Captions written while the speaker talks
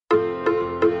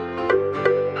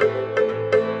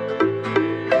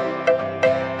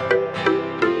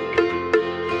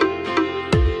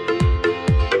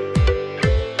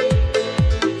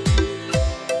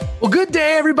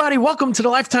everybody. Welcome to the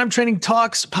Lifetime Training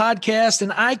Talks podcast.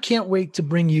 And I can't wait to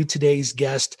bring you today's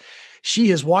guest. She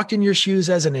has walked in your shoes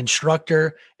as an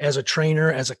instructor, as a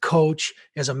trainer, as a coach,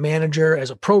 as a manager, as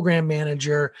a program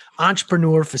manager,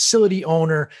 entrepreneur, facility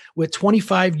owner with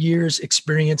 25 years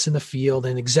experience in the field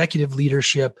and executive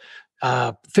leadership,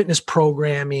 fitness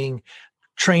programming,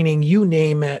 training, you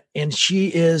name it. And she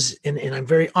is, and I'm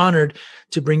very honored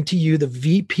to bring to you the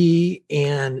VP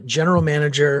and General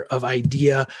Manager of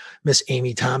IDEA, Miss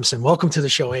Amy Thompson. Welcome to the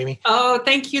show, Amy. Oh,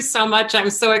 thank you so much. I'm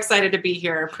so excited to be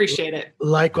here. Appreciate it.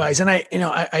 Likewise. And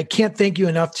I can't thank you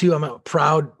enough too. I'm a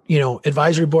proud,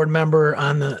 advisory board member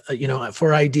on the,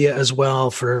 for IDEA as well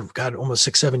for almost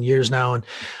 6-7 years now. And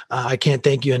I can't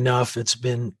thank you enough. It's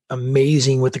been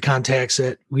amazing with the contacts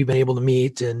that we've been able to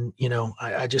meet. And,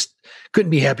 I just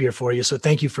couldn't be happier for you. So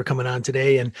thank you for coming on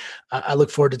today. And I look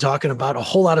forward to talking about a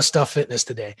whole lot of stuff fitness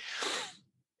today.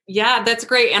 Yeah, that's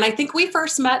great. And I think we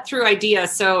first met through IDEA.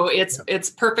 So it's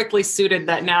perfectly suited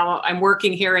that now I'm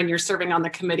working here and you're serving on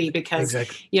the committee because,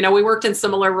 exactly. We worked in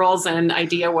similar roles and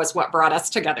IDEA was what brought us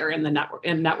together in the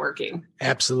networking.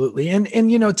 Absolutely. And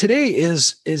today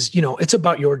is, it's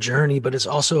about your journey, but it's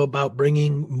also about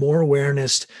bringing more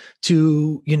awareness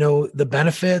to, the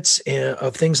benefits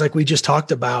of things like we just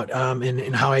talked about,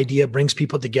 and how IDEA brings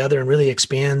people together and really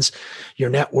expands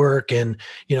your network and,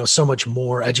 so much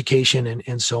more education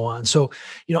and so on. So,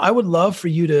 I would love for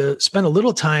you to spend a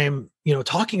little time,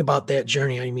 talking about that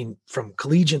journey. I mean, from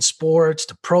collegiate sports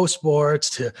to pro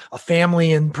sports to a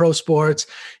family in pro sports,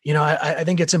 I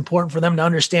think it's important for them to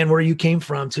understand where you came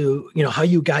from to, how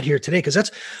you got here today. Cause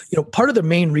that's, part of the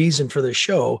main reason for the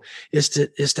show is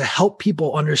to help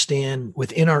people understand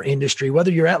within our industry,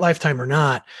 whether you're at Lifetime or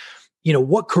not,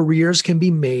 what careers can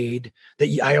be made that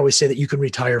I always say that you can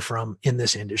retire from in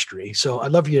this industry. So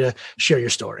I'd love you to share your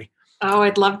story. Oh,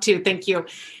 I'd love to. Thank you.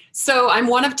 So I'm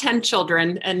one of 10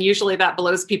 children, and usually that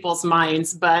blows people's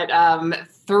minds, but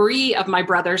 3 of my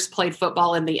brothers played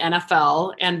football in the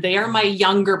NFL, and they are my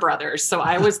younger brothers. So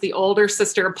I was the older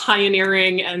sister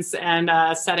pioneering and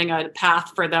setting a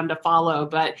path for them to follow.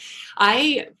 But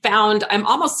I'm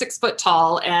almost 6 foot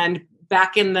tall, and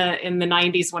back in the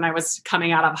 90s when I was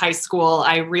coming out of high school,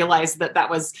 I realized that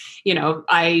was,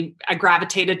 I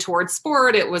gravitated towards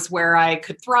sport. It was where I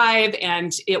could thrive.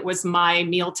 And it was my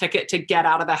meal ticket to get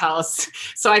out of the house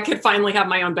so I could finally have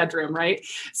my own bedroom. Right.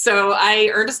 So I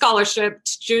earned a scholarship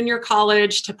to junior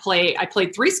college to play. I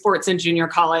played 3 sports in junior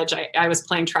college. I was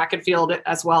playing track and field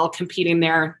as well, competing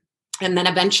there. And then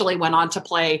eventually went on to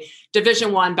play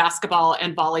Division I basketball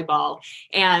and volleyball.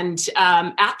 And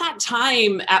at that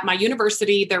time at my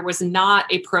university, there was not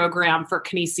a program for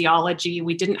kinesiology.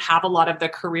 We didn't have a lot of the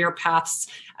career paths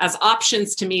as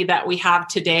options to me that we have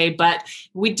today, but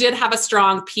we did have a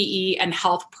strong PE and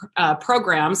health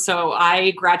program. So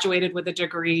I graduated with a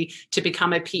degree to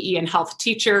become a PE and health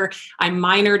teacher. I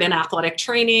minored in athletic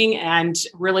training and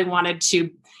really wanted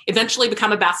to eventually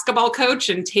become a basketball coach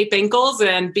and tape ankles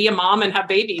and be a mom and have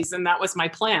babies. And that was my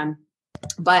plan.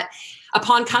 But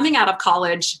upon coming out of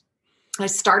college, I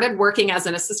started working as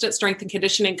an assistant strength and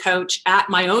conditioning coach at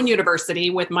my own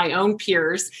university with my own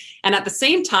peers. And at the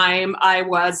same time, I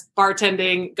was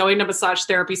bartending, going to massage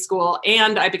therapy school,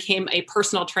 and I became a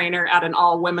personal trainer at an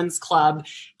all women's club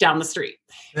down the street.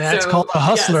 That's called a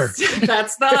hustler. Yes,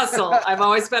 that's the hustle. I've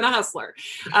always been a hustler.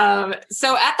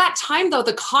 So at that time, though,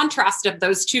 the contrast of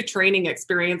those 2 training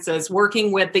experiences,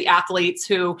 working with the athletes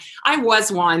who I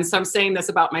was one, so I'm saying this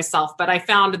about myself, but I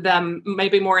found them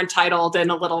maybe more entitled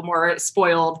and a little more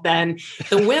spoiled than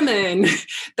the women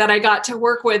that I got to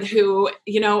work with who,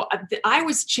 I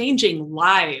was changing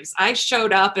lives. I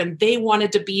showed up and they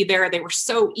wanted to be there. They were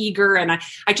so eager. And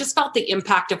I just felt the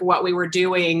impact of what we were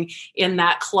doing in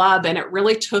that club. And it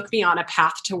really took me on a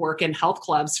path to work in health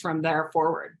clubs from there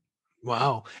forward.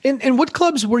 Wow. And what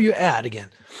clubs were you at again?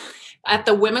 At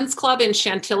the Women's Club in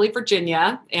Chantilly,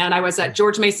 Virginia. And I was at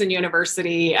George Mason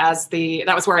University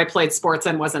that was where I played sports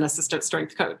and was an assistant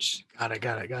strength coach. Got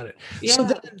it. Yeah. So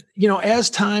then, as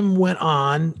time went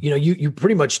on, you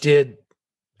pretty much did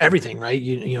everything, right?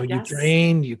 Yes. You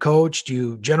trained, you coached,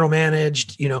 you general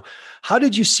managed, how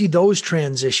did you see those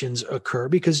transitions occur?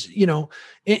 Because,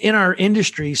 in our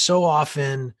industry, so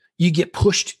often you get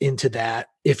pushed into that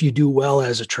if you do well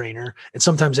as a trainer, and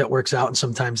sometimes that works out and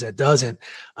sometimes that doesn't.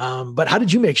 But how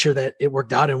did you make sure that it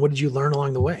worked out, and what did you learn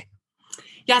along the way?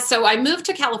 Yeah, so I moved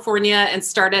to California and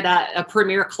started a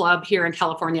premier club here in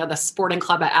California, the Sporting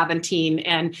Club at Aventine.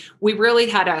 And we really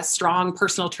had a strong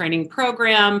personal training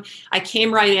program. I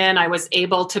came right in. I was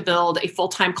able to build a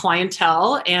full-time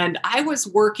clientele, and I was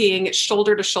working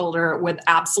shoulder to shoulder with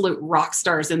absolute rock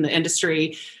stars in the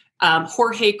industry.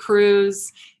 Jorge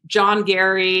Cruz, John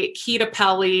Gary, Keita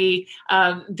Pelly.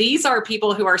 These are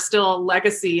people who are still a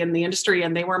legacy in the industry,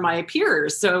 and they were my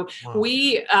peers. So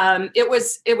Wow. it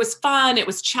was fun. It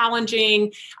was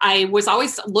challenging. I was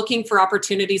always looking for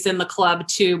opportunities in the club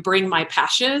to bring my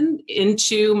passion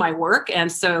into my work.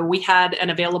 And so we had an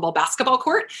available basketball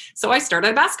court. So I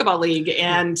started a basketball league,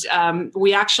 and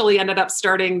we actually ended up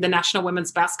starting the National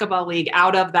Women's Basketball League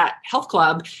out of that health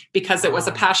club because it was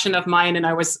a passion of mine. And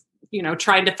I was,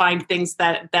 trying to find things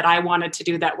that I wanted to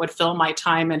do that would fill my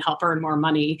time and help earn more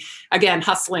money. Again,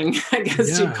 hustling, I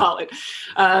guess you'd call it.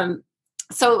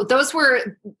 So those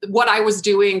were what I was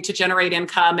doing to generate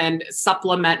income and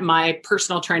supplement my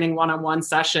personal training one-on-one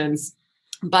sessions.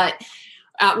 But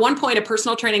at one point, a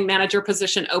personal training manager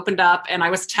position opened up, and I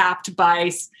was tapped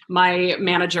by my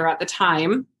manager at the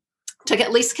time to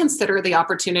at least consider the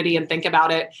opportunity and think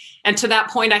about it. And to that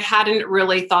point, I hadn't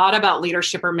really thought about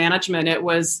leadership or management. It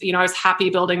was, I was happy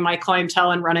building my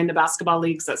clientele and running the basketball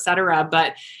leagues, et cetera.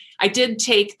 But I did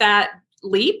take that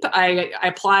leap. I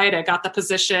applied, I got the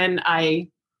position. I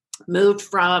moved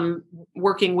from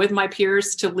working with my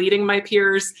peers to leading my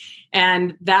peers.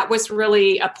 And that was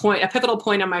really a pivotal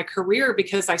point in my career,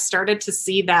 because I started to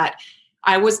see that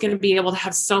I was going to be able to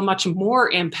have so much more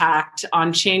impact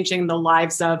on changing the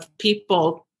lives of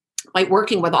people by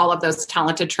working with all of those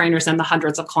talented trainers and the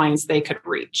hundreds of clients they could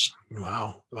reach.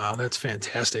 Wow. That's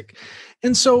fantastic.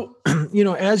 And so,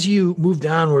 as you moved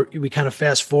on, we kind of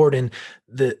fast forward, and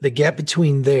the gap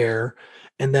between there,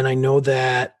 and then I know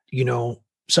that,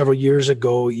 several years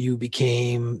ago, you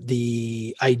became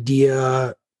the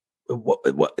idea.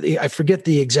 What I forget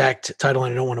the exact title,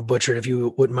 and I don't want to butcher it, if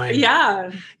you wouldn't mind.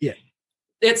 Yeah. Yeah.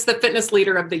 It's the Fitness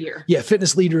Leader of the Year. Yeah,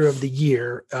 Fitness Leader of the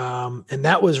Year. And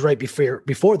that was right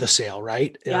before the sale,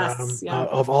 right? Yes.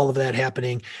 Of all of that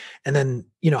happening. And then,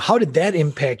 how did that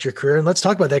impact your career? And let's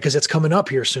talk about that, because it's coming up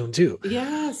here soon too.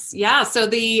 Yes. Yeah. So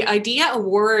the IDEA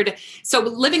Award, so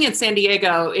living in San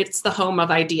Diego, it's the home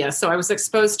of IDEA. So I was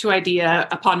exposed to IDEA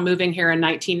upon moving here in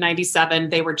 1997.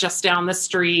 They were just down the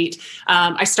street.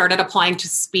 I started applying to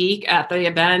speak at the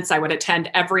events. I would attend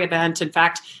every event. In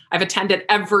fact, I've attended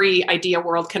every IDEA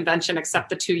World Convention except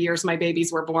the 2 years my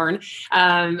babies were born.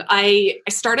 I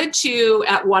started to,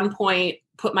 at one point,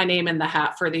 put my name in the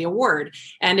hat for the award.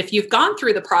 And if you've gone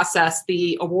through the process,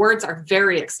 the awards are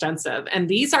very extensive. And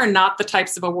these are not the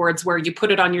types of awards where you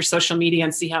put it on your social media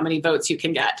and see how many votes you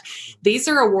can get. These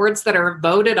are awards that are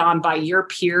voted on by your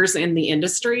peers in the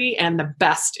industry and the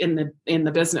best in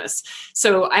the business.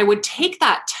 So I would take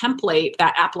that template,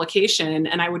 that application,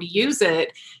 and I would use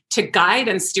it to guide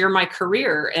and steer my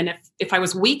career. And if I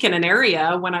was weak in an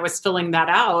area when I was filling that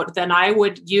out, then I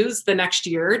would use the next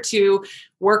year to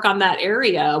work on that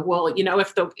area. Well,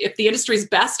 if the industry's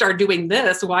best are doing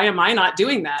this, why am I not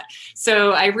doing that?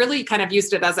 So I really kind of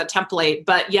used it as a template.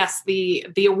 But yes, the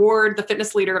award, the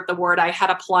Fitness Leader of the Award, I had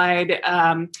applied,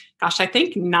 I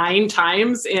think 9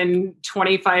 times in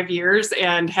 25 years,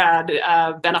 and had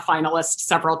been a finalist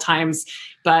several times.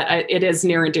 But it is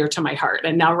near and dear to my heart.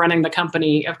 And now running the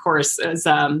company, of course, is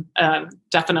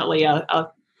definitely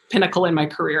a pinnacle in my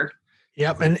career.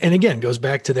 Yep. And again, goes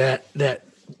back to that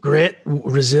grit,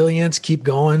 resilience, keep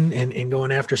going and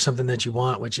going after something that you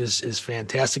want, which is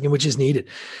fantastic and which is needed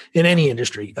in any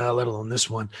industry, let alone this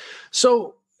one.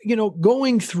 So,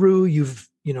 going through,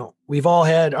 we've all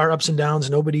had our ups and downs.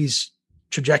 Nobody's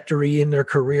trajectory in their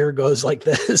career goes like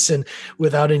this and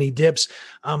without any dips.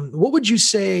 What would you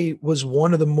say was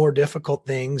one of the more difficult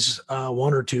things,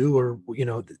 one or two, or,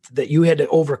 that you had to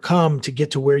overcome to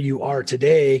get to where you are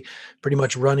today, pretty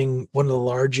much running one of the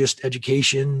largest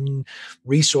education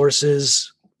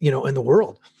resources, in the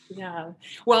world? Yeah.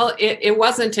 Well, it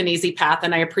wasn't an easy path,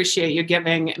 and I appreciate you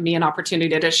giving me an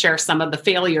opportunity to share some of the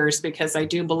failures, because I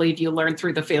do believe you learn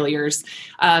through the failures.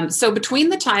 So between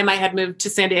the time I had moved to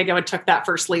San Diego and took that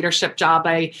first leadership job,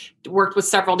 I worked with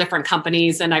several different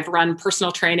companies, and I've run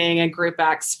personal training and Group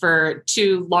X for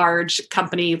 2 large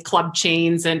company club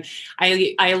chains. And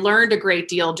I learned a great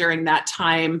deal during that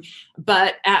time.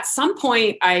 But at some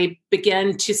point, I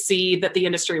began to see that the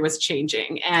industry was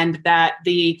changing, and that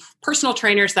the personal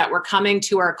trainers that were coming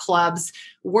to our clubs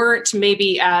weren't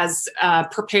maybe as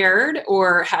prepared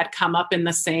or had come up in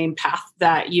the same path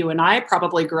that you and I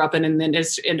probably grew up in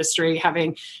the industry,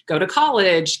 having go to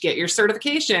college, get your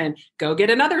certification, go get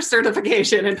another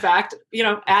certification. In fact,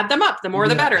 add them up. The more,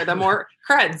 the better, the more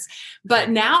creds.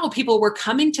 But now people were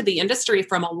coming to the industry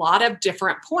from a lot of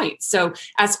different points. So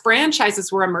as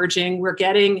franchises were emerging, we're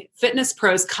getting fitness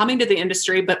pros coming to the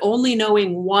industry, but only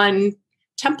knowing one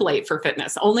template for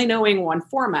fitness, only knowing one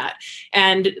format.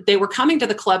 And they were coming to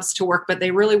the clubs to work, but they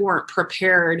really weren't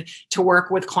prepared to work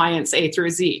with clients A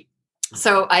through Z.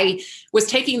 So I was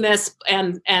taking this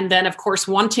and then of course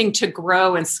wanting to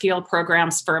grow and scale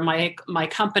programs for my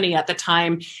company at the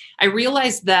time. I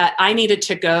realized that I needed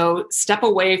to go step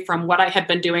away from what I had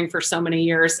been doing for so many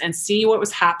years and see what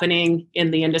was happening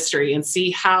in the industry and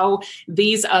see how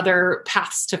these other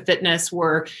paths to fitness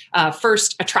were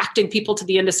first attracting people to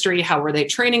the industry, how were they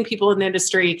training people in the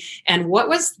industry, and what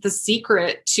was the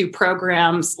secret to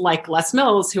programs like Les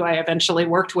Mills, who I eventually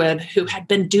worked with, who had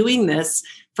been doing this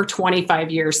for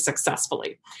 25 years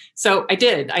successfully. So I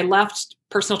did. I left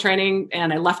personal training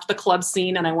and I left the club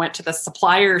scene and I went to the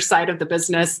supplier side of the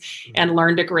business and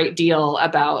learned a great deal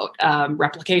about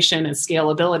replication and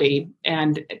scalability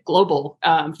and global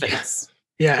fitness.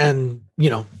 Yeah. And,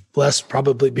 Les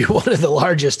probably be one of the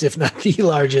largest, if not the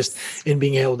largest, in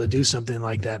being able to do something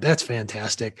like that. That's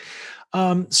fantastic.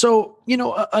 So,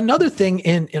 another thing,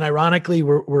 and ironically,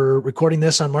 we're recording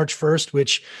this on March 1st,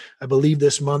 which I believe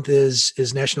this month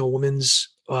is National Women's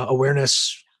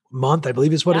Awareness Month. I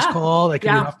believe is what it's called. I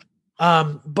could be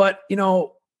off. But,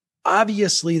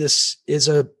 obviously this is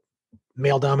a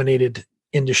male dominated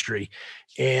industry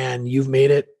and you've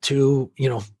made it to,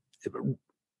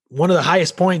 one of the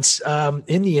highest points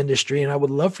in the industry. And I would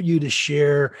love for you to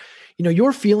share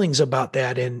your feelings about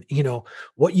that and,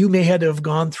 what you may had to have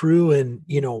gone through and,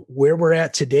 where we're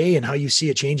at today and how you see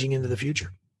it changing into the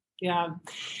future. Yeah.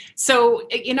 So,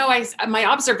 my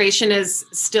observation is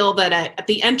still that at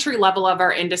the entry level of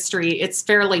our industry, it's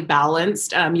fairly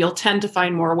balanced. You'll tend to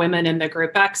find more women in the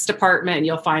Group X department.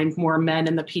 You'll find more men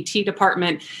in the PT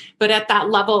department. But at that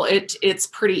level, it's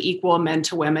pretty equal men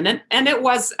to women. And it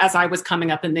was as I was coming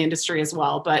up in the industry as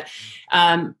well. But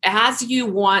as you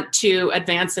want to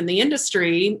advance in the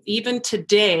industry, even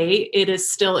today, it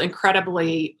is still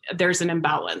there's an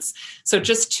imbalance. So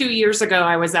just 2 years ago,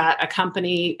 I was at a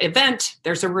company event.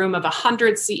 There's a room of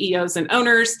 100 CEOs and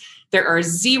owners. There are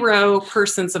 0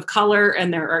 persons of color,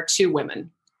 and there are 2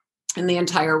 women in the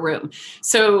entire room.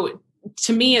 So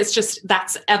to me,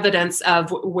 that's evidence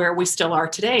of where we still are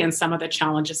today and some of the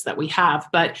challenges that we have.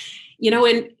 But,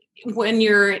 when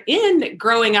you're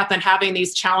growing up and having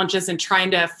these challenges and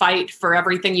trying to fight for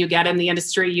everything you get in the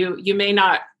industry, you may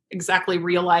not exactly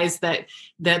realize that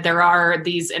there are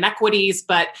these inequities.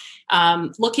 But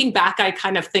looking back, I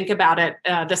kind of think about it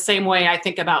the same way I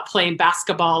think about playing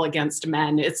basketball against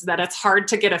men. It's that it's hard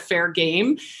to get a fair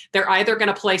game. They're either going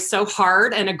to play so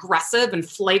hard and aggressive and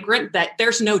flagrant that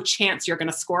there's no chance you're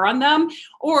going to score on them,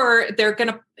 or they're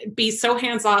going to be so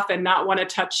hands off and not want to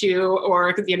touch you,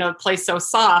 or play so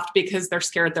soft because they're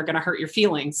scared they're going to hurt your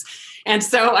feelings. And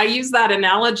so I use that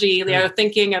analogy,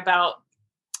 thinking about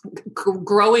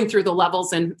growing through the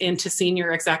levels and into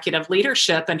senior executive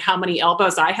leadership and how many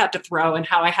elbows I had to throw and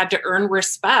how I had to earn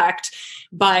respect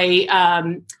by,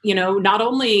 not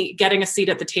only getting a seat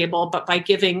at the table, but by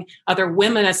giving other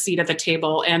women a seat at the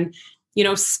table. And,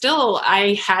 still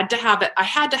I had to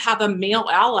have a male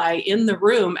ally in the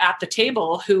room at the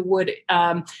table who would,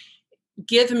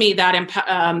 give me that,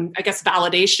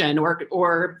 validation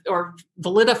or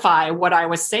validify what I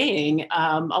was saying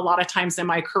a lot of times in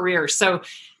my career. So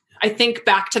I think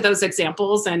back to those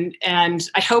examples and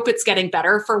I hope it's getting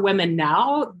better for women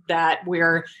now that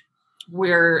we're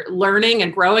learning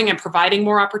and growing and providing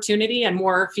more opportunity, and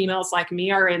more females like me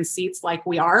are in seats like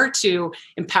we are to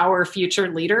empower future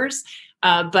leaders.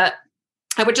 But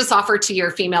I would just offer to your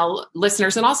female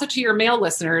listeners and also to your male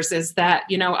listeners is that,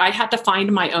 I had to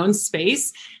find my own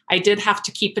space. I did have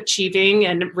to keep achieving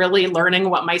and really learning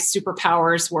what my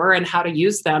superpowers were and how to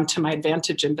use them to my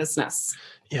advantage in business.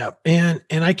 Yeah. And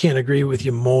I can't agree with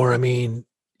you more. I mean,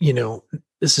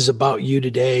 this is about you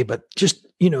today, but just,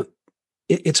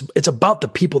 it's about the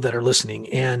people that are listening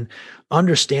and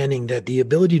understanding that the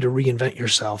ability to reinvent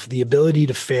yourself, the ability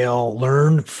to fail,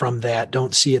 learn from that,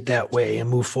 don't see it that way and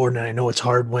move forward. And I know it's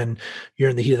hard when you're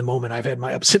in the heat of the moment. I've had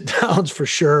my ups and downs for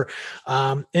sure.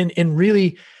 And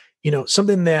really,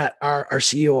 something that our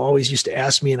CEO always used to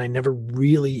ask me and I never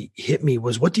really hit me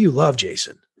was, what do you love,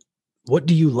 Jason? What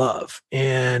do you love?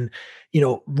 And,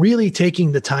 really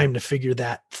taking the time to figure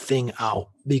that thing out,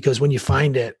 because when you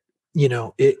find it,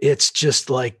 it's just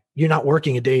like, you're not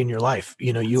working a day in your life.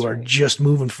 You are just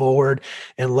moving forward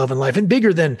and loving life, and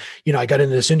bigger than, I got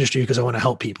into this industry because I want to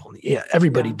help people. Yeah.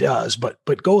 Everybody does, but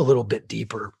go a little bit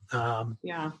deeper.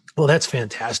 Well, that's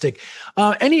fantastic.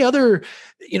 Any other,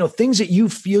 things that you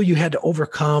feel you had to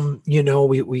overcome?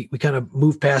 We kind of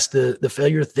moved past the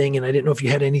failure thing, and I didn't know if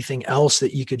you had anything else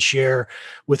that you could share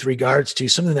with regards to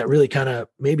something that really kind of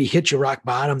maybe hit your rock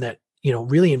bottom that,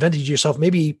 really invented yourself,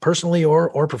 maybe personally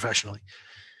or professionally.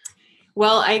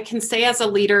 Well, I can say as a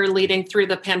leader leading through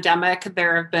the pandemic,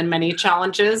 there have been many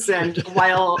challenges. And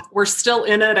while we're still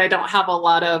in it, I don't have a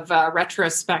lot of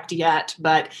retrospect yet,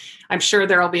 but I'm sure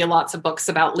there will be lots of books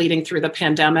about leading through the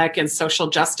pandemic and social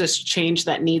justice change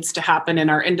that needs to happen in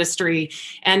our industry.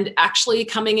 And actually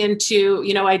coming into,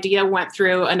 IDEA went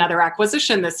through another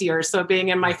acquisition this year. So being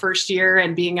in my first year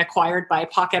and being acquired by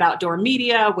Pocket Outdoor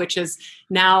Media, which is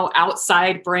now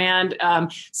Outside brand,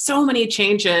 so many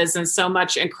changes and so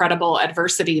much incredible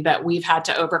adversity that we've had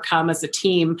to overcome as a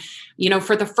team.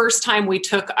 For the first time, we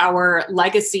took our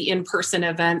legacy in-person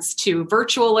events to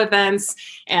virtual events.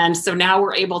 And so now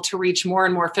we're able to reach more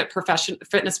and more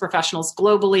fitness professionals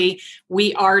globally.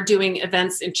 We are doing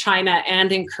events in China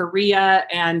and in Korea,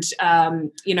 and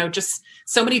just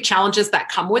so many challenges that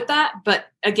come with that. But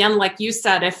again, like you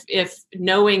said, if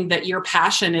knowing that your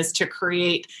passion is to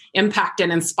create impact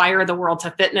and inspire the world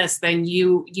to fitness, then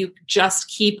you just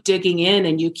keep digging in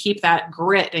and you keep that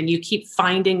grit and you keep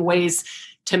finding ways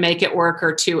to make it work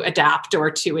or to adapt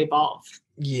or to evolve.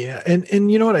 Yeah.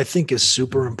 And you know what I think is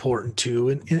super important too.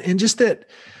 And just that,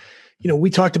 we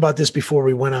talked about this before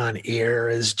we went on air,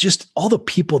 is just all the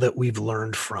people that we've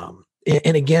learned from.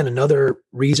 And again, another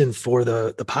reason for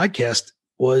the podcast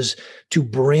was to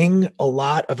bring a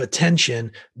lot of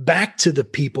attention back to the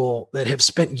people that have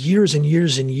spent years and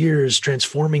years and years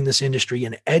transforming this industry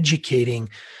and educating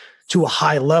to a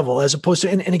high level, as opposed to,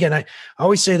 and again, I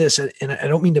always say this, and I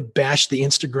don't mean to bash the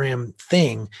Instagram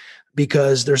thing,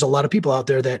 because there's a lot of people out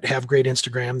there that have great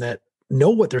Instagram that know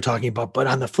what they're talking about. But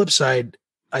on the flip side,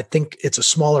 I think it's a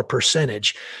smaller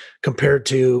percentage compared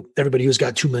to everybody who's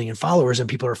got 2 million followers and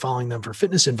people are following them for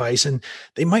fitness advice. And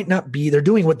they might not be, they're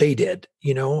doing what they did,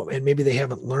 and maybe they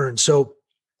haven't learned. So,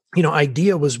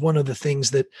 IDEA was one of the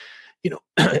things that,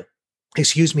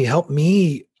 helped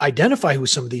me identify who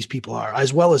some of these people are,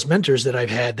 as well as mentors that I've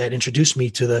had that introduced me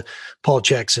to the Paul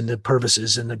Cheks and the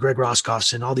Purvises and the Greg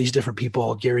Roscoffs and all these different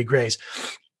people, Gary Grays.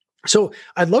 So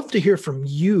I'd love to hear from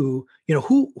you,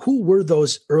 who were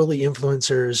those early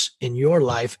influencers in your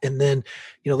life? And then,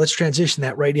 let's transition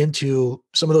that right into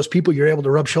some of those people you're able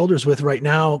to rub shoulders with right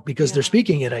now because they're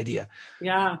speaking at IDEA.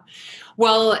 Yeah.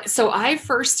 Well, so I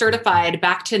first certified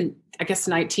back to,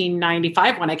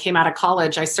 1995, when I came out of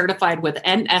college. I certified with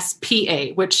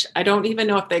NSPA, which I don't even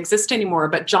know if they exist anymore,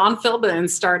 but John Philbin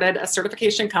started a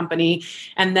certification company.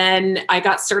 And then I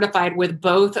got certified with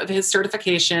both of his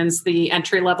certifications, the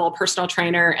entry-level personal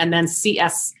trainer and then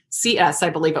CS, I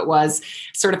believe it was,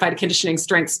 certified conditioning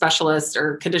strength specialist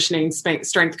or conditioning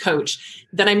strength coach.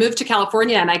 Then I moved to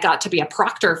California and I got to be a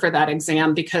proctor for that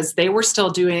exam because they were still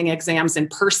doing exams in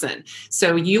person.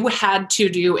 So you had to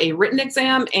do a written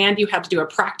exam and you had to do a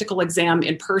practical exam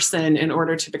in person in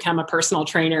order to become a personal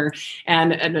trainer.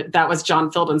 And that was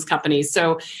John Philbin's company.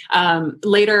 So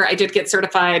later I did get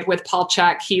certified with Paul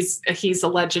Chek. He's a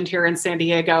legend here in San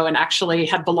Diego and actually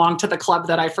had belonged to the club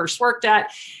that I first worked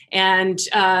at. And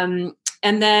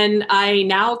then I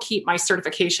now keep my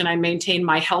certification. I maintain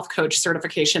my health coach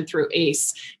certification through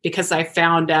ACE because I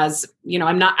found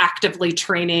I'm not actively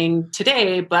training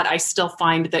today, but I still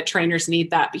find that trainers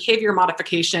need that behavior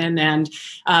modification and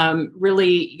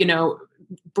really,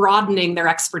 broadening their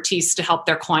expertise to help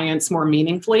their clients more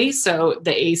meaningfully. So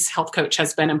the ACE health coach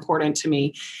has been important to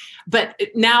me. But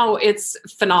now it's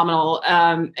phenomenal.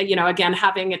 Again,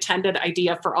 having attended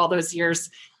IDEA for all those years,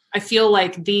 I feel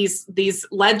like these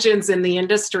legends in the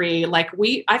industry,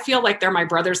 I feel like they're my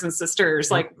brothers and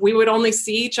sisters. Like we would only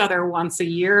see each other once a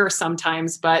year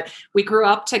sometimes, but we grew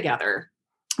up together.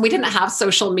 We didn't have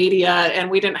social media and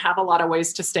we didn't have a lot of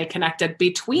ways to stay connected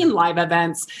between live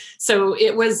events. So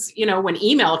it was, when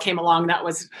email came along, that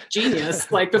was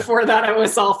genius. Like before that, it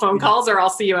was all phone calls or I'll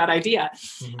see you at IDEA.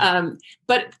 Mm-hmm.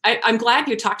 But I'm glad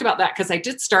you talked about that because I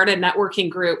did start a networking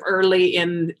group early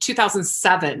in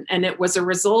 2007. And it was a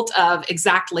result of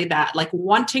exactly that, like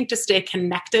wanting to stay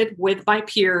connected with my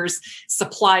peers,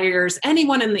 suppliers,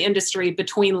 anyone in the industry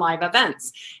between live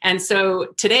events. And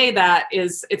so today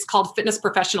it's called Fitness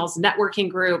Professionals Networking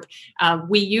Group.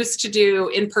 We used to do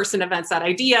in-person events at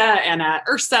IDEA and at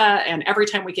IHRSA and every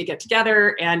time we could get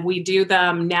together, and we do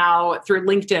them now through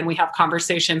LinkedIn. We have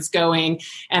conversations going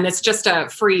and it's just a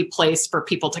free place for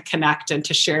people to connect and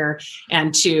to share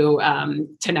and to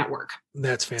network.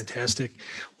 That's fantastic.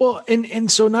 Well,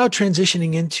 and so now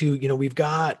transitioning into, we've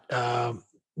got,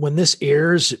 when this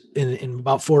airs in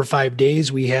about 4 or 5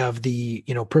 days, we have the,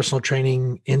 Personal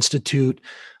Training Institute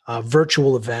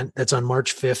virtual event that's on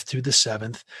March 5th through the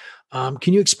 7th.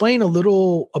 Can you explain a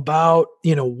little about,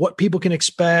 what people can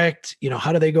expect,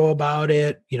 how do they go about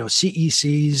it,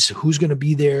 CECs, who's going to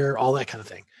be there, all that kind of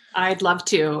thing? I'd love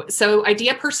to. So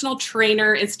Idea Personal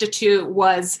Trainer Institute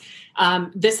was,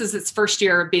 this is its first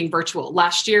year of being virtual.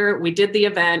 Last year, we did the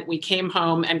event, we came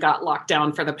home and got locked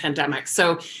down for the pandemic.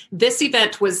 So this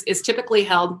event is typically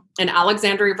held in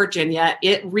Alexandria, Virginia.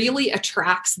 It really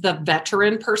attracts the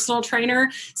veteran personal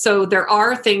trainer. So there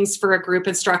are things for a group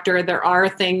instructor, there are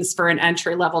things for an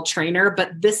entry-level trainer,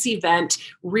 but this event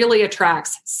really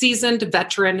attracts seasoned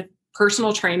veteran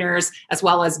personal trainers, as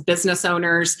well as business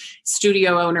owners,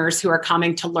 studio owners who are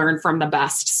coming to learn from the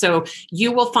best. So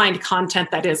you will find content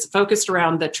that is focused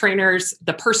around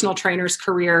the personal trainer's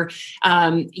career. There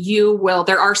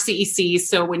are CECs.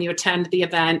 So when you attend the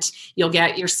event, you'll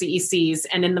get your CECs.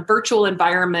 And in the virtual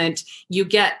environment, you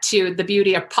get to the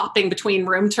beauty of popping between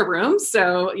room to room.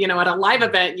 So, at a live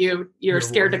event, you're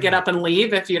scared to get up and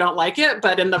leave if you don't like it.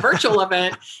 But in the virtual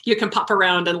event, you can pop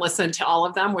around and listen to all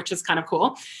of them, which is kind of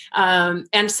cool.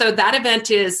 And so that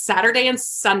event is Saturday and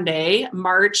Sunday,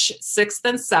 March 6th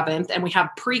and 7th. And we have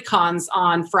pre-cons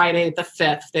on Friday the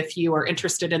 5th, if you are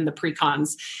interested in the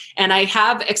pre-cons. And I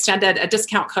have extended a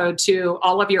discount code to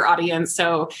all of your audience.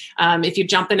 So if you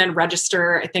jump in and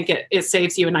register, I think it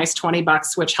saves you a nice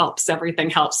 $20, which helps. Everything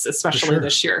helps, especially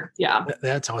this year. Yeah.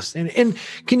 That's awesome. And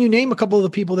can you name a couple of the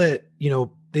people that,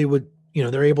 they would,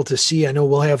 they're able to see? I know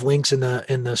we'll have links in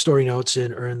the story notes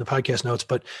or in the podcast notes,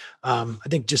 but I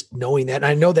think just knowing that, and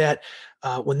I know that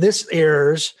when this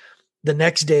airs the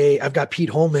next day, I've got Pete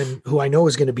Holman, who I know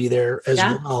is going to be there as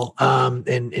well.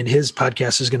 And his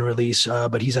podcast is going to release,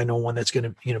 but he's, I know, one that's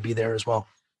going to, be there as well.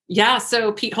 Yeah.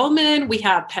 So Pete Holman, we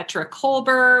have Petra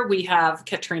Kolber, we have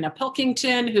Katrina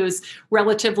Pilkington, who's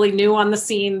relatively new on the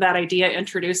scene, that Idea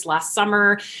introduced last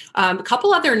summer. A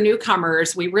couple other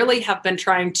newcomers. We really have been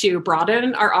trying to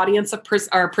broaden our audience of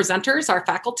our presenters, our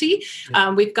faculty.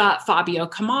 We've got Fabio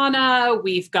Camana,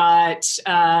 we've got,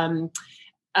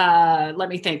 let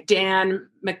me think, Dan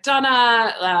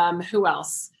McDonough, who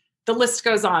else? The list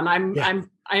goes on.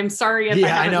 I'm sorry if I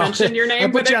haven't mentioned your name.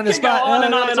 I put you on the spot. Go on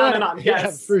and on and on and on.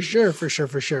 Yes. Yeah,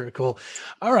 for sure. Cool.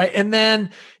 All right. And then,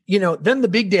 then the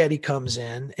Big Daddy comes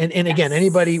in, and again,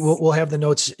 anybody will have the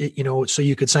notes, so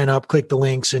you could sign up, click the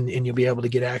links, and you'll be able to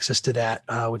get access to that,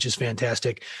 which is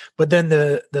fantastic. But then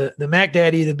the Mac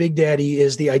Daddy, the Big Daddy,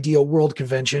 is the Idea World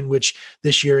Convention, which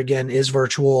this year again is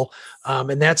virtual.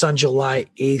 And that's on July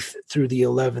 8th through the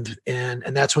 11th.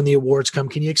 And that's when the awards come.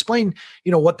 Can you explain,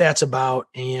 what that's about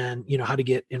and, how to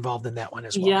get involved in that one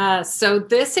as well? Yeah. So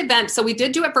this event, we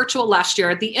did do it virtual last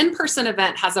year. The in-person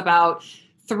event has about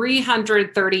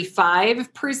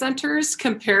 335 presenters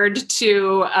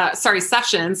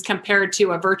sessions compared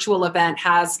to a virtual event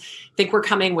has, I think we're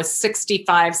coming with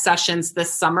 65 sessions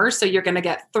this summer. So you're going to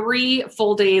get 3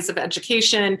 full days of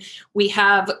education. We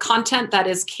have content that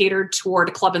is catered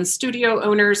toward club and studio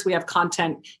owners. We have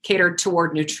content catered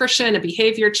toward nutrition and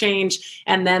behavior change,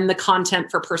 and then the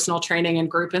content for personal training and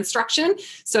group instruction.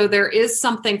 So there is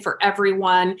something for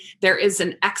everyone. There is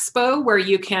an expo where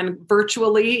you can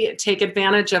virtually take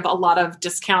advantage of a lot of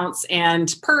discounts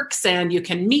and perks, and you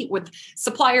can meet with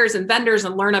suppliers and vendors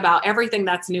and learn about everything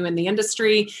that's new in the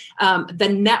industry. The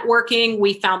networking,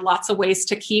 we found lots of ways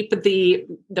to keep the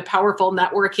powerful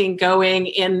networking going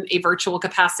in a virtual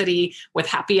capacity with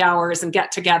happy hours and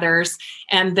get-togethers.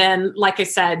 And then, like I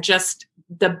said, just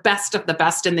the best of the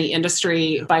best in the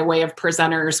industry by way of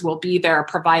presenters will be there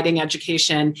providing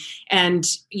education. And,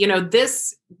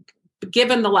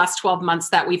 given the last 12 months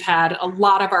that we've had, a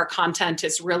lot of our content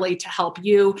is really to help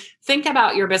you think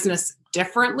about your business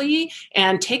differently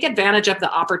and take advantage of the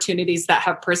opportunities that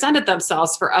have presented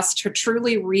themselves for us to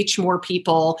truly reach more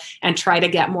people and try to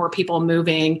get more people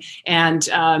moving and,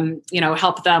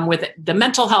 help them with the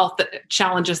mental health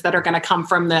challenges that are going to come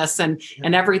from this and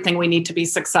everything we need to be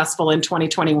successful in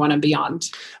 2021 and beyond.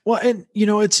 Well, and,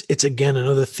 it's again,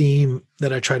 another theme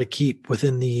that I try to keep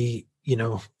within the,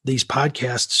 these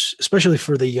podcasts, especially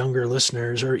for the younger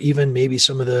listeners, or even maybe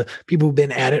some of the people who've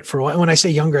been at it for a while. When I say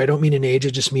younger, I don't mean in age, I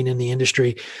just mean in the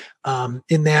industry,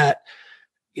 in that,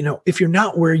 if you're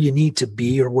not where you need to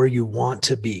be or where you want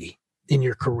to be in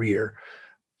your career,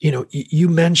 you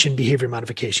mentioned behavior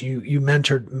modification, you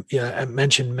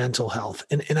mentioned mental health.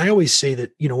 And I always say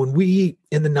that, when we,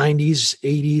 in the 90s,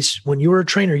 80s, when you were a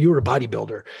trainer, you were a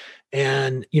bodybuilder.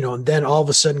 And, then all of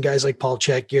a sudden guys like Paul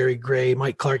Chek, Gary Gray,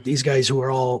 Mike Clark, these guys who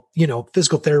are all,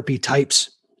 physical therapy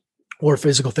types or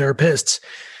physical therapists,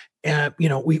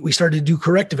 we started to do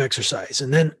corrective exercise.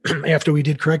 And then after we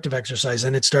did corrective exercise,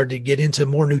 then it started to get into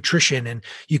more nutrition, and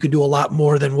you could do a lot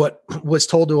more than what was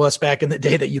told to us back in the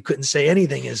day that you couldn't say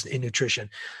anything is in nutrition.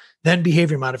 Then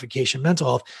behavior modification, mental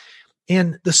health,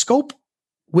 and the scope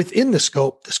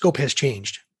has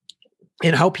changed,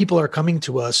 and how people are coming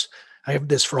to us I have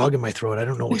this frog in my throat. I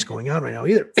don't know what's going on right now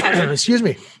either. Excuse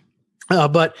me.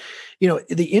 But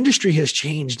the industry has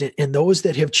changed, and those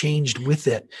that have changed with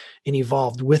it and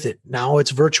evolved with it. Now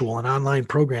it's virtual and online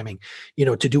programming,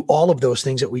 to do all of those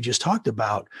things that we just talked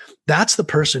about. That's the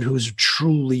person who's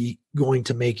truly going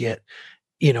to make it,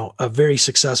 a very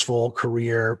successful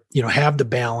career, have the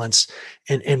balance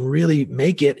and really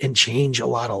make it and change a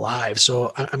lot of lives.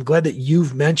 So I'm glad that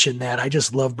you've mentioned that. I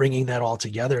just love bringing that all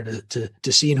together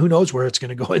to see, and who knows where it's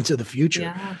going to go into the future.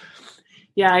 Yeah.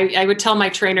 Yeah, I would tell my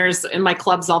trainers in my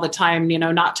clubs all the time,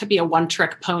 not to be a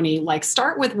one-trick pony. Like,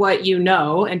 start with what you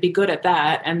know and be good at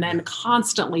that, and then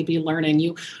constantly be learning.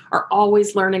 You are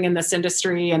always learning in this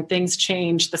industry, and things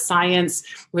change. The science,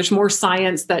 there's more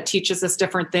science that teaches us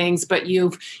different things, but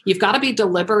you've got to be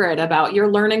deliberate about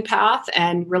your learning path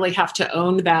and really have to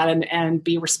own that and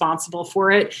be responsible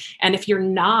for it. And if you're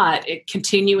not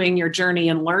continuing your journey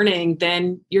and learning,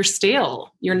 then you're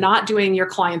stale. You're not doing your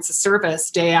clients a service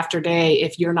day after day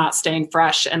if you're not staying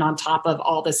fresh and on top of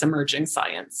all this emerging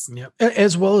science. Yeah.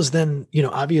 As well as then,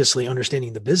 obviously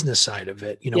understanding the business side of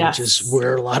it, yes. Which is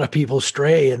where a lot of people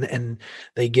stray and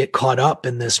they get caught up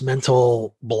in this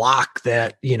mental block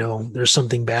that, there's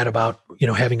something bad about,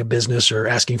 having a business or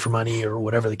asking for money or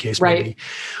whatever the case may be.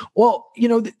 Well,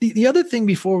 the other thing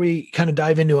before we kind of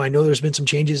dive into, I know there's been some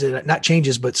changes, not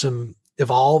changes, but some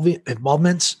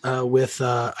involvements with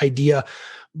IDEA.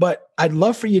 But I'd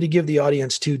love for you to give the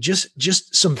audience too,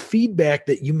 just some feedback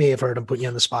that you may have heard. I'm putting you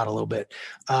on the spot a little bit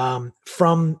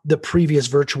from the previous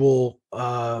virtual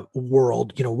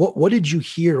world. What did you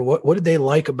hear? What did they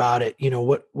like about it?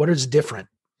 What is different?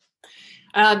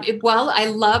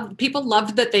 People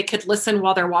loved that they could listen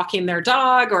while they're walking their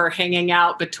dog or hanging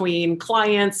out between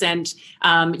clients, and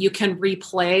you can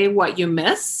replay what you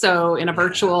miss. So in a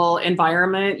virtual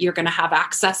environment, you're going to have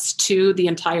access to the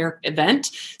entire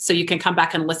event. So you can come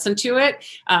back and listen to it,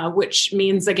 which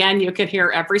means, again, you can hear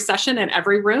every session in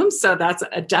every room. So that's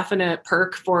a definite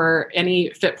perk for any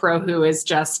Fit Pro who is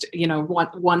just,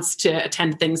 wants to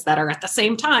attend things that are at the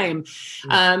same time.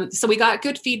 So we got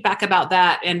good feedback about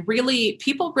that, and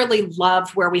people really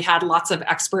loved where we had lots of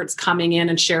experts coming in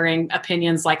and sharing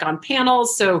opinions, like on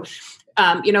panels. So,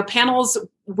 panels,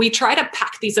 we try to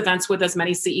pack these events with as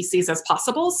many CECs as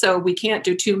possible. So we can't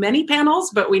do too many panels,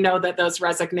 but we know that those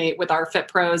resonate with our Fit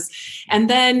Pros. And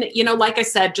then, like I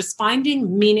said, just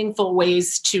finding meaningful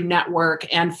ways to network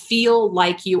and feel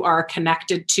like you are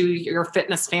connected to your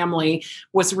fitness family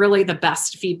was really the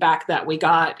best feedback that we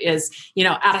got. Is,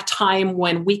 at a time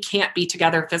when we can't be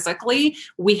together physically,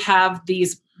 we have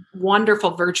these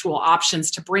wonderful virtual options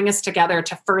to bring us together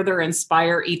to further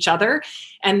inspire each other.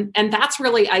 And that's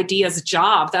really IDEA's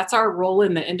job. That's our role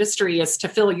in the industry, is to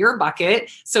fill your bucket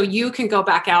so you can go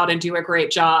back out and do a great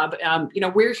job.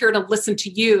 We're here to listen to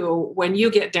you when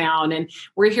you get down, and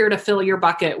we're here to fill your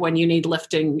bucket when you need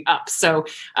lifting up. So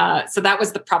that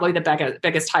was probably the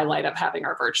biggest highlight of having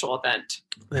our virtual event.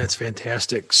 That's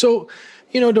fantastic. So,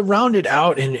 to round it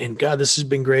out, and God, this has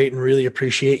been great, and really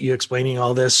appreciate you explaining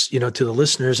all this, to the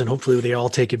listeners, and hopefully they all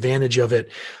take advantage of it.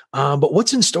 But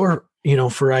what's in store,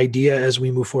 for IDEA as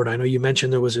we move forward? I know you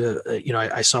mentioned there was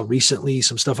I saw recently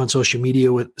some stuff on social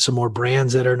media with some more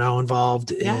brands that are now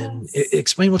involved. Yes. And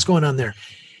explain what's going on there.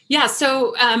 Yeah.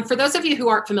 So for those of you who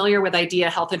aren't familiar with IDEA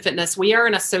Health and Fitness, we are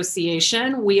an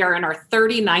association. We are in our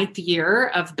 39th year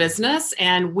of business,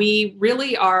 and we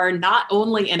really are not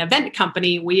only an event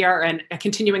company, we are a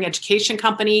continuing education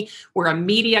company. We're a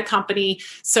media company.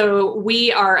 So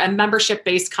we are a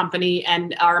membership-based company,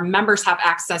 and our members have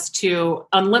access to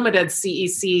unlimited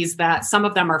CECs that some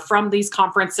of them are from these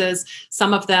conferences.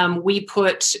 Some of them, we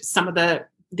put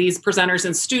these presenters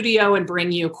in studio and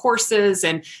bring you courses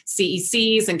and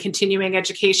CECs and continuing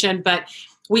education. But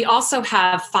we also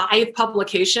have 5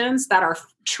 publications that are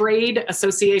trade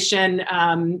association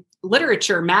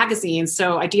literature magazines.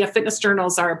 So IDEA Fitness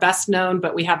Journals are best known,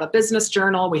 but we have a business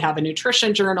journal, we have a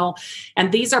nutrition journal,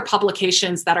 and these are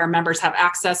publications that our members have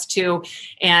access to.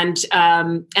 And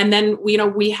then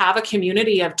we have a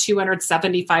community of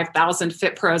 275,000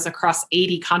 Fit Pros across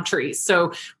 80 countries.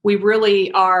 So we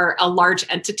really are a large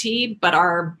entity, but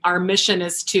our mission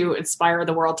is to inspire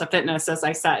the world to fitness, as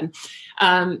I said.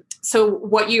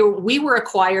 We were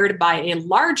acquired by a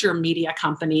larger media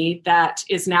company that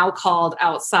is now called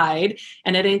Outside,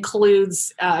 and it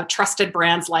includes trusted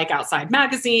brands like Outside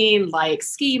Magazine, like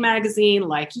Ski Magazine,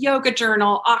 like Yoga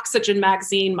Journal, Oxygen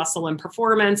Magazine, Muscle and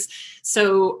Performance.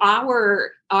 So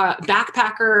our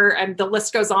Backpacker, and the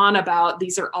list goes on, about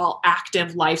these are all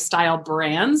active lifestyle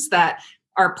brands that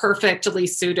are perfectly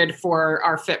suited for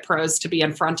our fit pros to be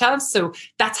in front of. So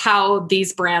that's how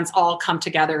these brands all come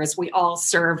together, is we all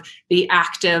serve the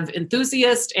active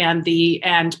enthusiast and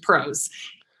pros.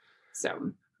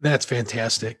 So that's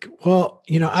fantastic. Well,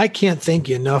 I can't thank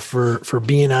you enough for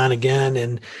being on again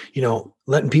and,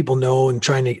 letting people know and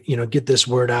trying to, get this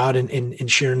word out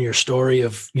and sharing your story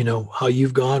of, how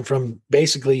you've gone from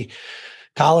basically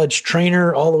college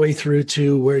trainer all the way through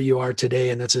to where you are today.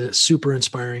 And that's a super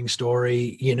inspiring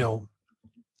story,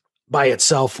 by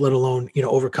itself, let alone,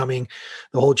 overcoming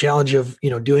the whole challenge of,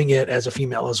 doing it as a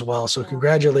female as well. So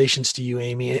congratulations to you,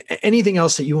 Amy. Anything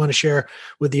else that you want to share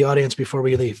with the audience before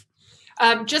we leave?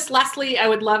 Just lastly, I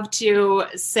would love to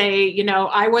say,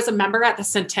 I was a member at the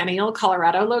Centennial,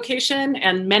 Colorado location,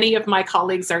 and many of my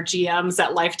colleagues are GMs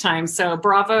at Lifetime. So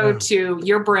bravo to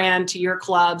your brand, to your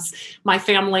clubs. My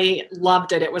family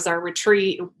loved it. It was our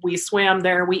retreat. We swam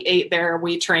there, we ate there,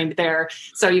 we trained there.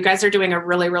 So you guys are doing a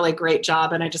really, really great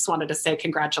job. And I just wanted to say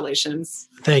congratulations.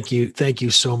 Thank you. Thank you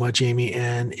so much, Amy.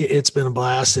 And it's been a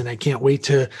blast. And I can't wait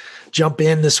to jump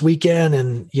in this weekend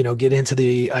and, get into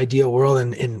the ideal world.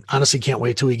 And honestly, can't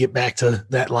wait till we get back to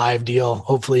that live deal,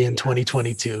 hopefully in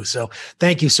 2022. So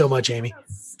thank you so much, Amy.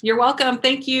 You're welcome.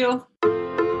 Thank you.